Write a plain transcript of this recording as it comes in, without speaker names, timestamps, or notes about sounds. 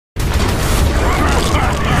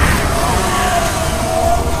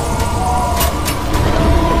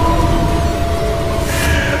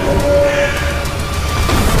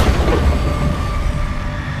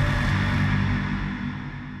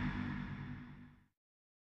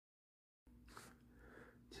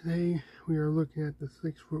Today we are looking at the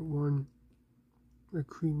 6'1", the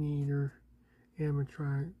Cremator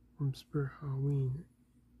Animatronic from Spirit Halloween,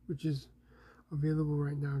 which is available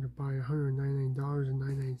right now to buy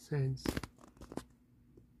 $199.99.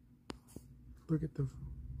 Look at the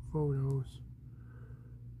photos.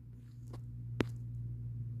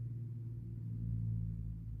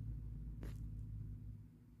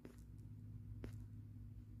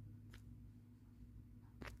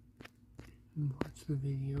 And watch the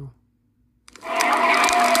video. Cross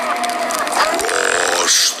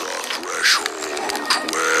the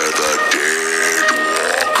threshold where the dead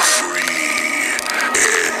walk free.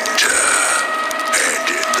 Enter, and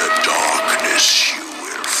in the darkness you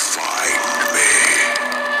will find me.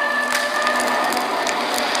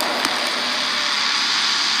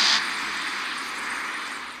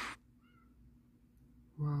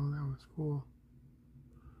 Wow, that was cool.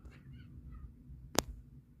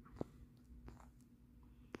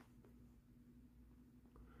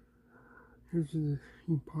 Here's the, you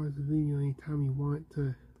can pause the video anytime you want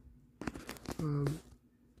to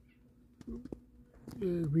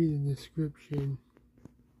read the description.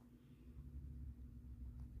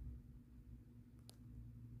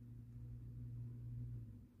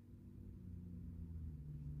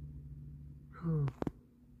 Oh.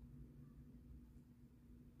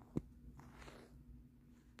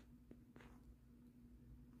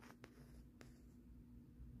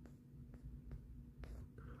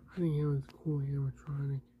 I think it was a cool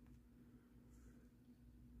animatronic.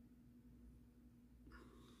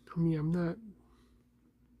 I mean, I'm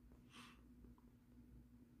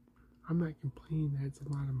not complaining that it's a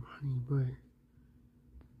lot of money, but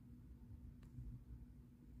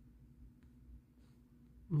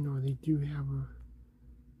you know, they do have a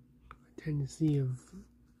tendency of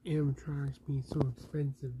animatronics being so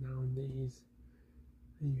expensive nowadays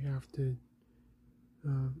that you have to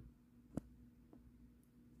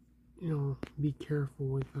you know, be careful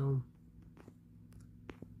with them.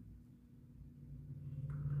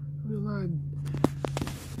 A lot of,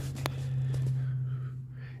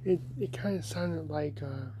 it kind of sounded like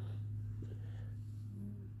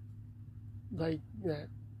that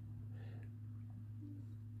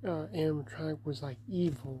animatronic was like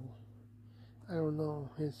evil. I don't know.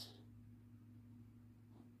 It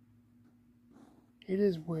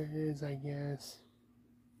is what it is, I guess.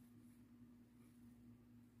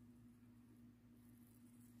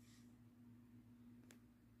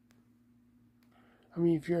 I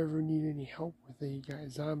mean, if you ever need any help with it, you got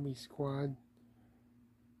Zombie Squad.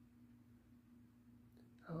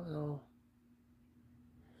 I don't know.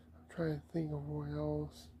 I'm trying to think of what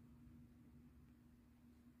else.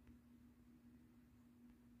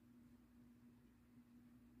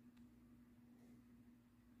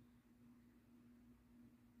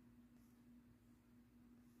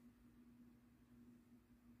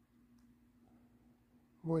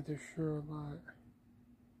 Boy, they're sure a lot.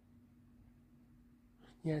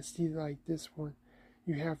 Yeah, see, like this one,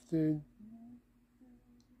 you have to,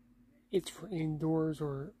 it's for indoors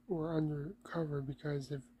or undercover,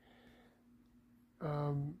 because if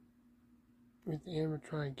with the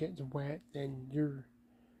animatronic gets wet, then you're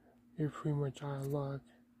pretty much out of luck.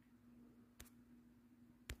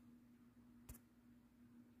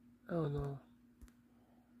 I don't know.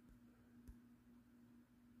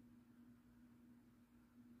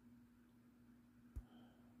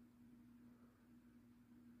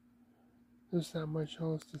 There's not much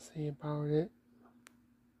else to say about it.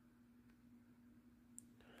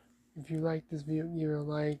 If you like this video, give it a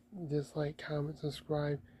like, dislike, comment,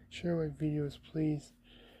 subscribe, share my videos, please.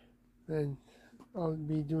 And I'll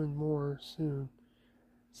be doing more soon.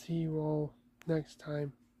 See you all next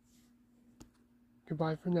time.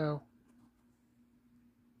 Goodbye for now.